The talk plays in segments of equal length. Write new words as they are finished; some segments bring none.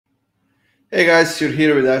Hey guys, you're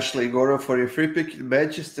here with Ashley and Gora for your free pick in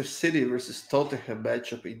Manchester City versus Tottenham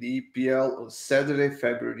matchup in the EPL on Saturday,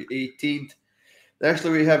 February 18th.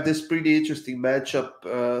 Actually, we have this pretty interesting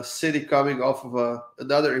matchup. City coming off of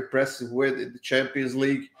another impressive win in the Champions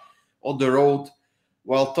League on the road,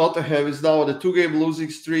 while Tottenham is now on a two-game losing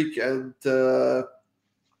streak. And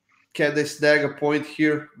can they snag a point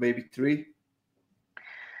here? Maybe three.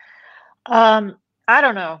 Um, I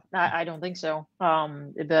don't know. I don't think so.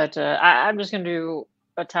 I'm just going to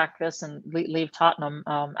attack this and leave Tottenham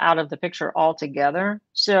out of the picture altogether.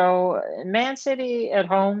 So Man City at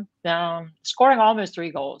home, scoring almost 3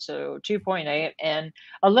 goals, so 2.8, and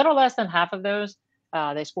a little less than half of those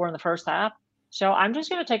they score in the first half. So I'm just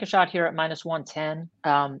going to take a shot here at minus 110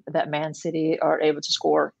 that Man City are able to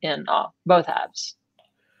score in both halves.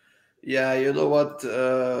 Yeah, you know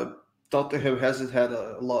what? Tottenham hasn't had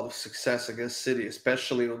a lot of success against City,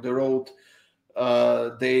 especially on the road.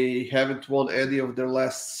 They haven't won any of their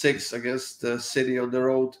last six against City on the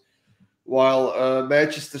road, while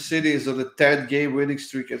Manchester City is on a 10-game winning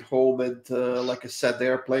streak at home. And like I said, they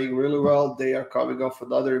are playing really well. They are coming off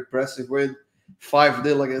another impressive win,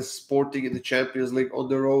 5-0 against Sporting in the Champions League on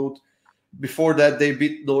the road. Before that, they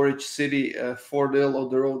beat Norwich City 4-0 on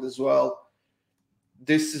the road as well.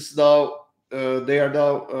 This is now they are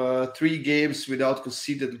now 3 games without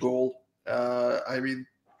conceded goal. I mean,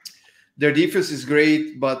 their defense is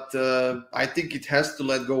great, but I think it has to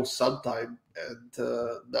let go sometime. And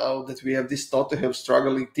now that we have this Tottenham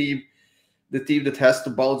struggling team, the team that has to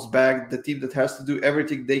bounce back, the team that has to do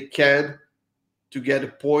everything they can to get a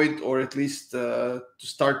point, or at least to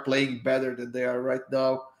start playing better than they are right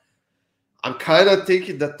now. I'm kind of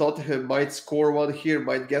thinking that Tottenham might score one here,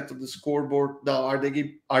 might get to the scoreboard. Now, are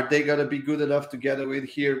they gonna be good enough to get a win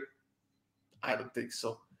here? I don't think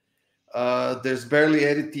so. There's barely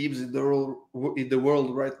any teams in the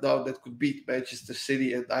world right now that could beat Manchester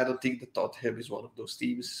City, and I don't think that Tottenham is one of those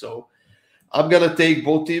teams. So I'm gonna take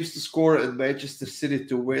both teams to score and Manchester City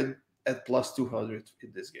to win at plus 200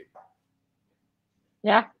 in this game.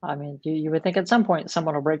 Yeah, I mean, you would think at some point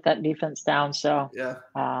someone will break that defense down. So, Yeah,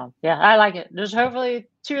 yeah, I like it. There's hopefully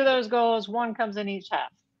two of those goals, one comes in each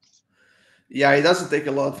half. yeah. It doesn't take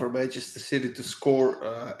a lot for Manchester City to score,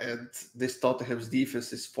 and this Tottenham's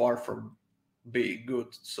defense is far from being good.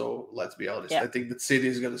 So let's be honest. Yeah, I think that City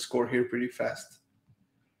is gonna score here pretty fast.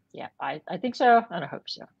 yeah, I think so, and I hope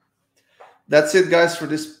so. That's it, guys, for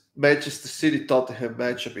this Manchester City Tottenham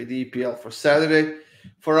matchup in the EPL for Saturday.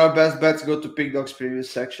 For our best bets, go to Pink Dog's previous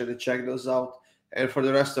section and check those out. And for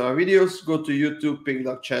the rest of our videos, go to YouTube Pink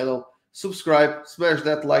Dog channel, subscribe, smash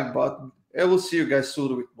that like button, and we'll see you guys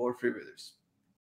soon with more free videos.